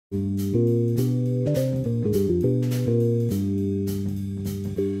Once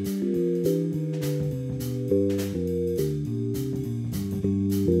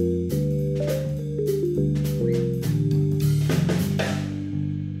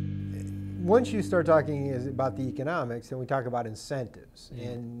you start talking about the economics, then we talk about incentives. Yeah.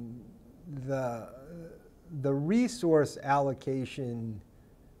 And the resource allocation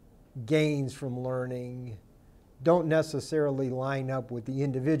gains from learning don't necessarily line up with the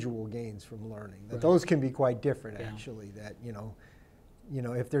individual gains from learning. That those can be quite different, actually. That you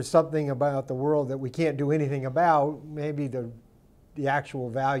know, if there's something about the world that we can't do anything about, maybe the actual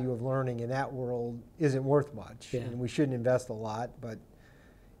value of learning in that world isn't worth much, and we shouldn't invest a lot. But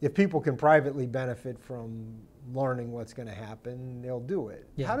if people can privately benefit from learning what's going to happen, they'll do it.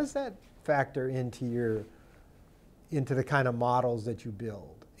 Yeah. How does that factor into the kind of models that you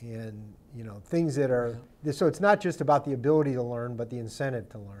build? And you know, things that are, so it's not just about the ability to learn, but the incentive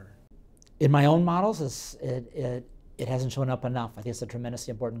to learn. In my own models, it hasn't shown up enough. I think it's a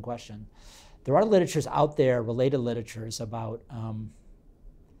tremendously important question. There are literatures out there, related literatures, about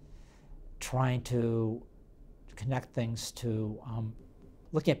trying to connect things to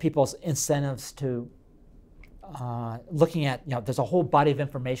looking at people's incentives to looking at, you know, there's a whole body of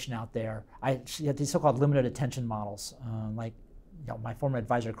information out there. These so-called limited attention models, like, you know, my former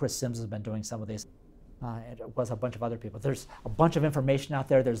advisor Chris Sims has been doing some of these. It was a bunch of other people. There's a bunch of information out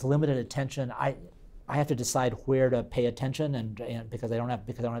there. There's limited attention. I have to decide where to pay attention, and because I don't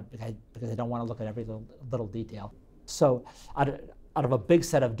want to look at every little detail. So out of a big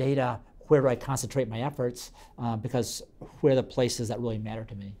set of data, where do I concentrate my efforts? Because where are the places that really matter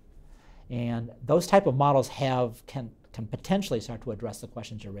to me? And those type of models can potentially start to address the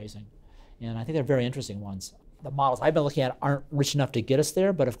questions you're raising. And I think they're very interesting ones. The models I've been looking at aren't rich enough to get us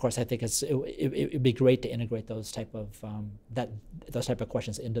there, but of course I think it'd be great to integrate those type of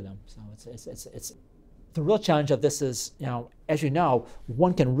questions into them. So it's the real challenge of this is, you know, as you know,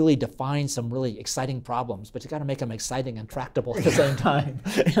 one can really define some really exciting problems, but you got to make them exciting and tractable at the same time.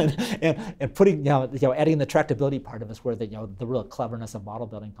 and putting, you know, adding the tractability part of it is where the real cleverness of model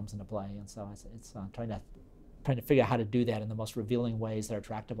building comes into play. And so it's trying to figure out how to do that in the most revealing ways that are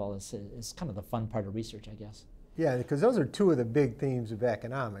tractable is kind of the fun part of research, I guess. Yeah, because those are two of the big themes of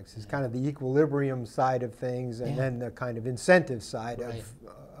economics, is kind of the equilibrium side of things and then the kind of incentive side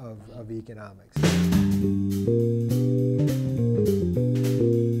of economics.